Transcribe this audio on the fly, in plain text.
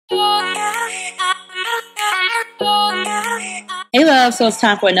love, so it's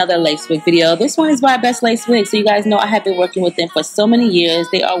time for another lace wig video. This one is by Bestlacewigs. So you guys know I have been working with them for so many years.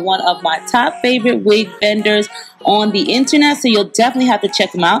 They are one of my top favorite wig vendors on the internet, so you'll definitely have to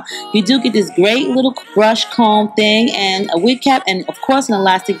check them out. You do get this great little brush comb thing and a wig cap and of course an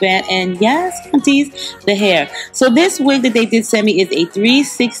elastic band, and yes, aunties, the hair. So this wig that they did send me is a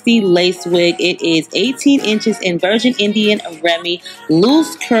 360 lace wig. It is 18 inches in virgin Indian Remy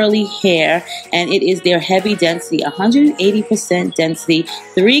loose curly hair, and it is their heavy density, 180% density,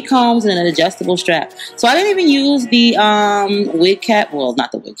 3 combs and an adjustable strap. So I didn't even use the wig cap, well,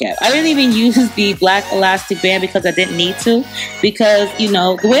 not the wig cap, I didn't even use the black elastic band because I didn't need to, because you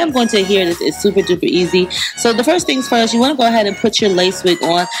know the way I'm going to adhere this is super duper easy. So the first things first, you want to go ahead and put your lace wig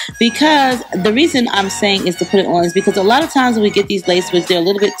on, because the reason I'm saying is to put it on is because a lot of times when we get these lace wigs, they're a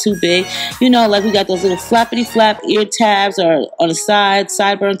little bit too big. You know, like we got those little flappity flap ear tabs or on the side,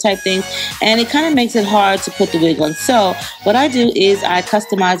 sideburn type things, and it kind of makes it hard to put the wig on. So what I do is I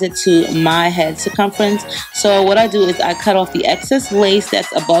customize it to my head circumference. So what I do is I cut off the excess lace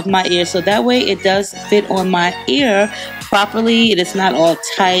that's above my ear, so that way it does fit on my ear properly. It is not all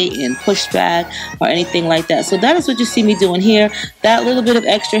tight and pushed back or anything like that. So that is what you see me doing here. That little bit of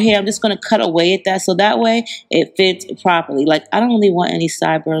extra hair, I'm just going to cut away at that, so that way it fits properly. Like, I don't really want any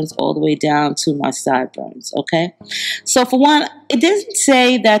sideburns all the way down to my sideburns, okay? So for one, it doesn't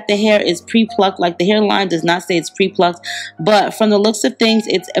say that the hair is pre-plucked. Like, the hairline does not say it's pre-plucked, but from the looks of things,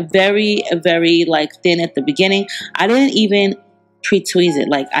 it's a very like thin at the beginning. I didn't even pre-tweeze it.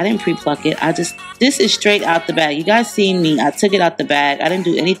 Like, I didn't pre-pluck it. This is straight out the bag. You guys seen me. I took it out the bag. I didn't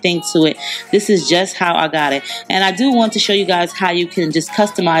do anything to it. This is just how I got it. And I do want to show you guys how you can just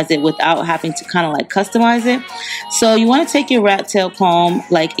customize it without having to kind of like customize it. So you want to take your rat tail comb,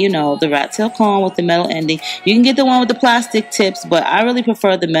 like, you know, the rat tail comb with the metal ending. You can get the one with the plastic tips, but I really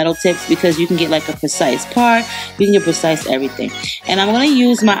prefer the metal tips because you can get like a precise part. You can get precise everything. And I'm going to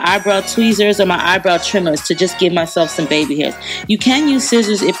use my eyebrow tweezers or my eyebrow trimmers to just give myself some baby hairs. You can use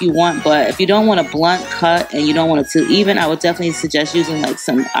scissors if you want, but if you don't want a blunt cut and you don't want it too even, I would definitely suggest using like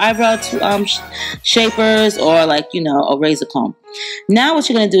some eyebrow shapers or like, you know, a razor comb. Now what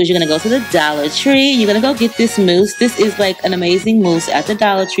you're going to do is you're going to go to the Dollar Tree. You're going to go get this mousse. This is like an amazing mousse at the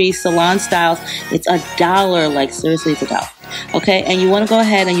Dollar Tree, salon styles. It's $1. Like, seriously, it's $1. Okay, and you want to go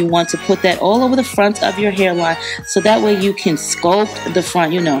ahead and you want to put that all over the front of your hairline, so that way you can sculpt the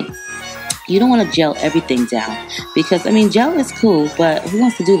front, you know. You don't want to gel everything down, because, I mean, gel is cool, but who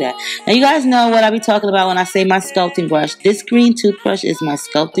wants to do that? Now, you guys know what I be talking about when I say my sculpting brush. This green toothbrush is my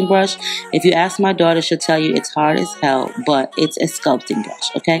sculpting brush. If you ask my daughter, she'll tell you it's hard as hell, but it's a sculpting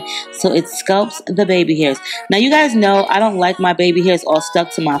brush, okay? So it sculpts the baby hairs. Now, you guys know I don't like my baby hairs all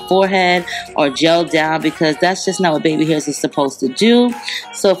stuck to my forehead or gelled down, because that's just not what baby hairs is supposed to do.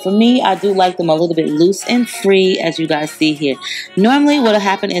 So for me, I do like them a little bit loose and free, as you guys see here. Normally, what'll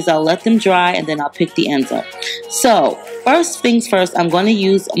happen is I'll let them dry and then I'll pick the ends up. So first things first, I'm going to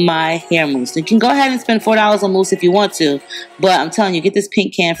use my hair mousse. You can go ahead and spend $4 on mousse if you want to, but I'm telling you, get this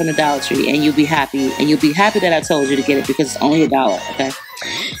pink can from the Dollar Tree and you'll be happy. And you'll be happy that I told you to get it, because it's only $1, okay?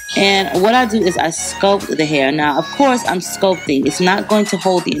 And what I do is I sculpt the hair. Now, of course, I'm sculpting. It's not going to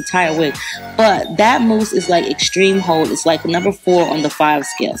hold the entire wig, but that mousse is like extreme hold. It's like number 4 on the 5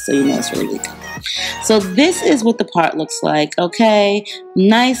 scale, so you know it's really, really good. So this is what the part looks like, okay?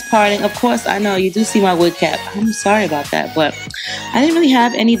 Nice parting. Of course, I know you do see my wig cap. I'm sorry about that, but I didn't really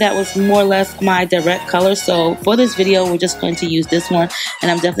have any that was more or less my direct color. So for this video, we're just going to use this one,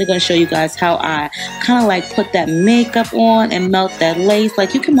 and I'm definitely going to show you guys how I kind of like put that makeup on and melt that lace.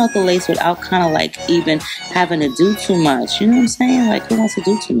 Like, you can melt the lace without kind of like even having to do too much. You know what I'm saying? Like, who wants to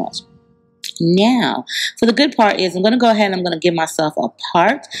do too much? Now, so the good part is I'm going to go ahead and I'm going to give myself a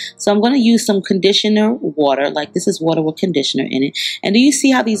part. So I'm going to use some conditioner water. Like, this is water with conditioner in it. And do you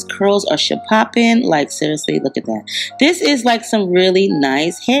see how these curls are popping? Like, seriously, look at that. This is like some really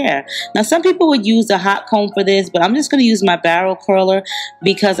nice hair. Now, some people would use a hot comb for this, but I'm just going to use my barrel curler,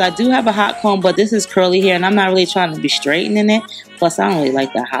 because I do have a hot comb, but this is curly hair and I'm not really trying to be straightening it. Plus, I don't really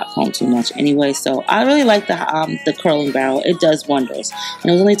like the hot comb too much anyway, so I really like the curling barrel. It does wonders. And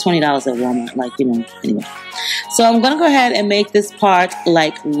it was only $20 at Walmart, like, you know, anyway. So I'm going to go ahead and make this part,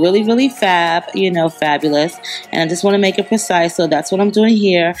 like, really, really fabulous. And I just want to make it precise, so that's what I'm doing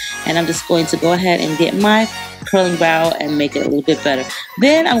here. And I'm just going to go ahead and get my curling barrel and make it a little bit better.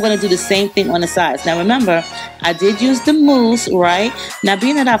 Then I'm going to do the same thing on the sides. Now, remember, I did use the mousse, right? Now,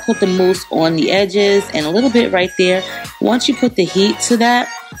 being that I put the mousse on the edges and a little bit right there, once you put the heat to that,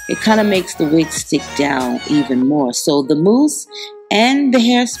 it kind of makes the wig stick down even more. So the mousse and the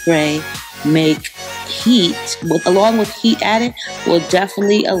hairspray make heat, along with heat added, will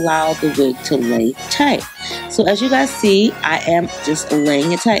definitely allow the wig to lay tight. So as you guys see, I am just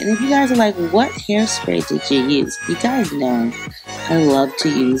laying it tight. And if you guys are like, what hairspray did you use? You guys know I love to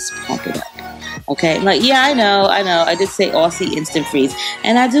use Pump It Up. Okay, like, yeah, I know. I did say Aussie Instant Freeze.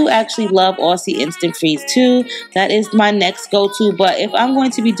 And I do actually love Aussie Instant Freeze too. That is my next go-to. But if I'm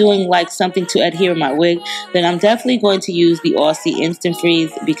going to be doing like something to adhere my wig, then I'm definitely going to use the Aussie Instant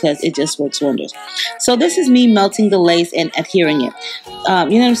Freeze because it just works wonders. So this is me melting the lace and adhering it. You know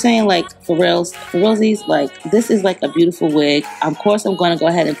what I'm saying? Like, for realsies, like, this is like a beautiful wig. Of course, I'm going to go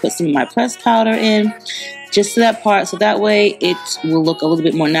ahead and put some of my pressed powder in. Just to that part, so that way it will look a little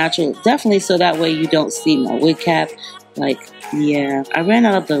bit more natural. Definitely so that way you don't see my wig cap. Like, yeah, I ran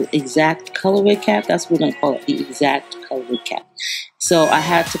out of the exact color wig cap. That's what we're going to call it, the exact color wig cap. So I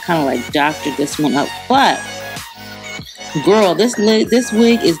had to kind of like doctor this one up. But girl, this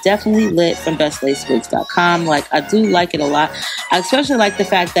wig is definitely lit from bestlacewigs.com. Like, I do like it a lot. I especially like the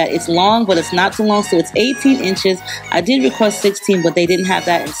fact that it's long, but it's not too long. So it's 18 inches. I did request 16, but they didn't have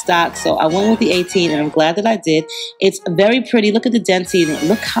that in stock. So I went with the 18, and I'm glad that I did. It's very pretty. Look at the density, and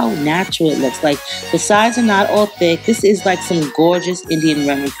look how natural it looks. Like, the sides are not all thick. This is like some gorgeous Indian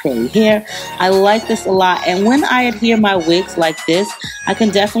Remy curly hair. I like this a lot. And when I adhere my wigs like this, I can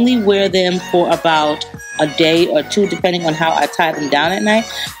definitely wear them for about a day or two, depending on how I tie them down at night.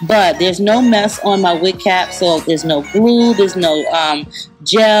 But there's no mess on my wig cap, so there's no glue, there's no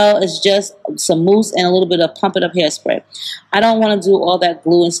gel. It's just some mousse and a little bit of Pump It Up hairspray. I don't want to do all that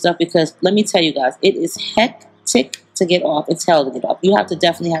glue and stuff because let me tell you guys, it is hectic to get off. It's hell to get off. You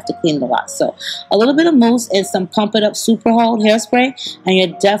definitely have to clean it a lot. So a little bit of mousse and some Pump It Up Super Hold hairspray, and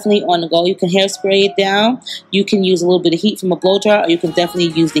you're definitely on the go. You can hairspray it down. You can use a little bit of heat from a blow dryer, or you can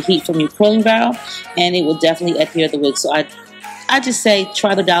definitely use the heat from your curling barrel, and it will definitely adhere the wig. So I just say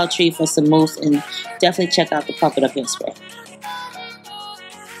try the Dollar Tree for some mousse, and definitely check out the Pump It Up hairspray.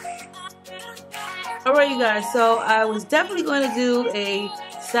 Alright, you guys, so I was definitely going to do a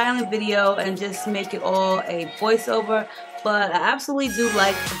silent video and just make it all a voiceover, but I absolutely do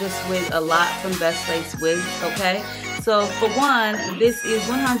like this wig a lot from Best Lace Wigs, okay? So for one, this is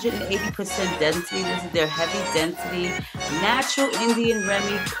 180% density. This is their heavy density, natural Indian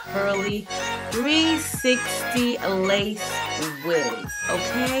Remy curly 360 lace wig,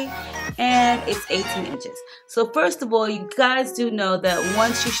 okay? And it's 18 inches. So first of all, you guys do know that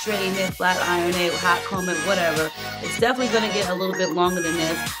once you straighten it, flat iron it, hot comb it, whatever, it's definitely going to get a little bit longer than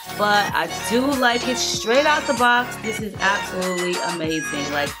this. But I do like it straight out the box. This is absolutely amazing.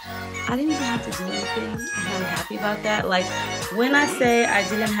 Like, I didn't even have to do anything. I'm happy about that. Like, when I say I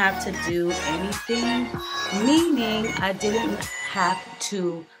didn't have to do anything, meaning I didn't have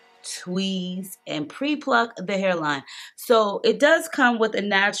to tweeze and pre-pluck the hairline. So it does come with a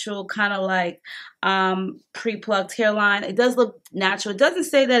natural kind of like pre-plucked hairline. It does look natural. It doesn't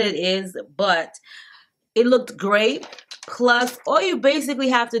say that it is, but it looked great. Plus, all you basically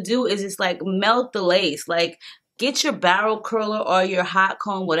have to do is just like melt the lace. Like, get your barrel curler or your hot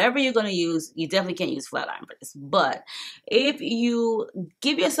comb, whatever you're going to use. You definitely can't use flat iron for this. But if you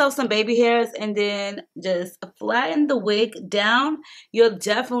give yourself some baby hairs and then just flatten the wig down, you're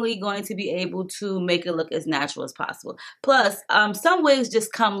definitely going to be able to make it look as natural as possible. Plus, some wigs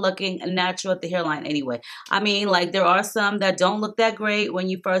just come looking natural at the hairline anyway. I mean, like, there are some that don't look that great when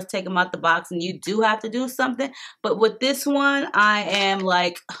you first take them out the box and you do have to do something. But with this one, I am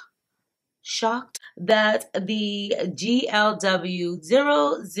like shocked that the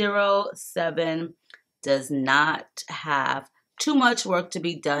GLW007 does not have too much work to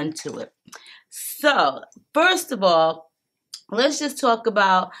be done to it. So, first of all, let's just talk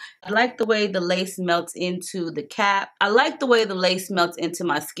about, I like the way the lace melts into the cap. I like the way the lace melts into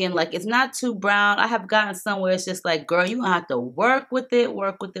my skin. Like, it's not too brown. I have gotten somewhere it's just like, girl, you're going to have to work with it,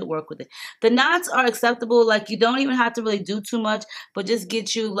 work with it, work with it. The knots are acceptable. Like, you don't even have to really do too much, but just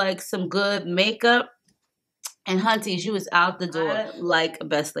get you like some good makeup. And hunties, you is out the door. I like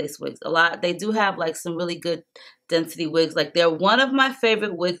Best Lace Wigs a lot. They do have like some really good density wigs. Like, they're one of my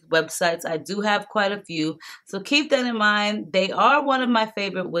favorite wig websites. I do have quite a few. So keep that in mind. They are one of my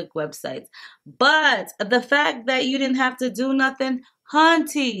favorite wig websites. But the fact that you didn't have to do nothing,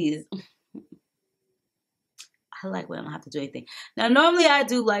 hunties. I like when I don't have to do anything. Now, normally I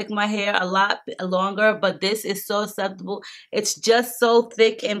do like my hair a lot longer, but this is so acceptable. It's just so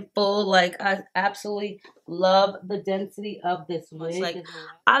thick and full. Like, I absolutely love the density of this wig. Like,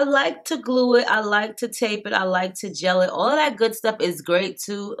 I like to glue it. I like to tape it. I like to gel it. All of that good stuff is great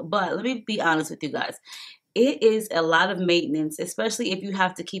too. But let me be honest with you guys. it is a lot of maintenance, especially if you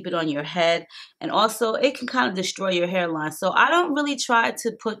have to keep it on your head. And also, it can kind of destroy your hairline. So I don't really try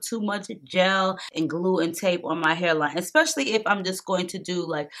to put too much gel and glue and tape on my hairline, especially if I'm just going to do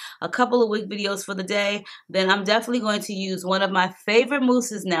like a couple of wig videos for the day. Then I'm definitely going to use one of my favorite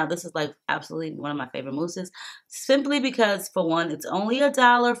mousses now. This is like absolutely one of my favorite mousses, simply because, for one, it's only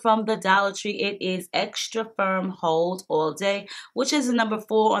 $1 from the Dollar Tree. It is extra firm hold all day, which is a number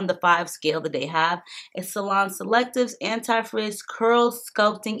 4 on the 5 scale that they have. It's Salon Selectives, Anti-Frizz, Curl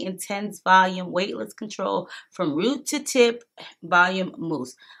Sculpting, Intense Volume, Weightless Control from Root to Tip Volume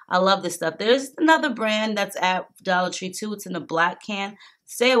Mousse. I love this stuff. There's another brand that's at Dollar Tree too. It's in a black can.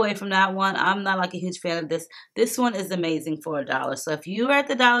 Stay away from that one. I'm not like a huge fan of this. This one is amazing for $1. So if you're at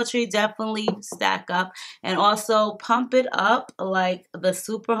the Dollar Tree, definitely stack up and also pump it up like the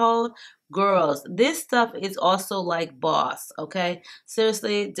Super Hold. Girls, this stuff is also like Boss, okay?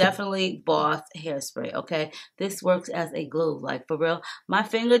 Seriously, definitely Boss hairspray, okay? This works as a glue, like for real. My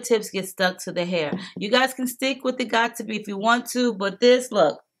fingertips get stuck to the hair. You guys can stick with the Got To Be if you want to, but this,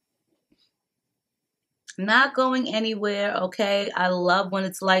 look, not going anywhere, okay? I love when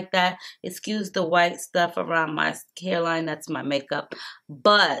it's like that. Excuse the white stuff around my hairline, that's my makeup,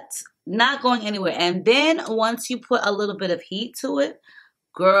 but not going anywhere. And then once you put a little bit of heat to it,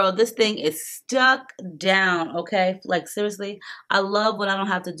 girl, this thing is stuck down, okay? Like, seriously, I love when I don't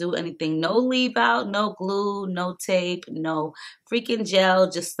have to do anything. No leave out, no glue, no tape, no freaking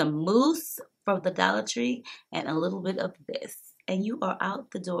gel, just some mousse from the Dollar Tree and a little bit of this. And you are out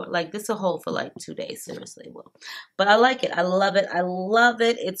the door. Like, this will hold for like 2 days, seriously. Well, but I like it. I love it. I love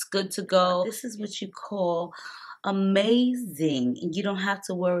it. It's good to go. This is what you call amazing. You don't have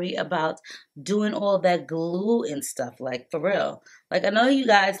to worry about doing all that glue and stuff, like for real. Like, I know you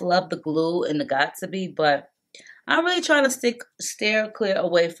guys love the glue and the Got To Be, but I'm really trying to steer clear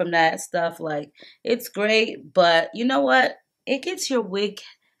away from that stuff. Like, it's great, but you know what? It gets your wig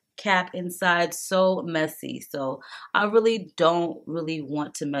cap inside so messy. So I really don't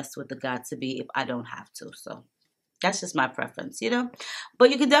want to mess with the Got To Be if I don't have to. So that's just my preference, you know.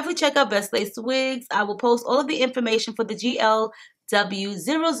 But you can definitely check out Best Lace Wigs. I will post all of the information for the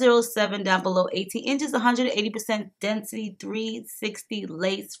GLW007 down below. 18 inches, 180% density, 360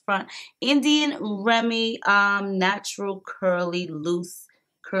 lace front, Indian Remy, natural curly, loose,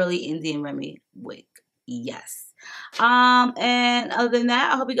 curly Indian Remy wig. Yes. And other than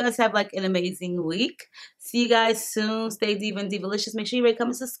that, I hope you guys have like an amazing week. See you guys soon. Stay diva and divalicious. Make sure you rate,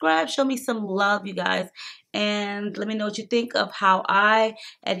 comment, subscribe. Show me some love, you guys. And let me know what you think of how I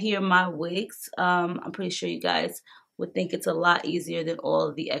adhere my wigs. I'm pretty sure you guys would think it's a lot easier than all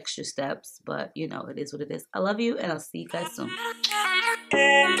of the extra steps. But, you know, it is what it is. I love you, and I'll see you guys soon.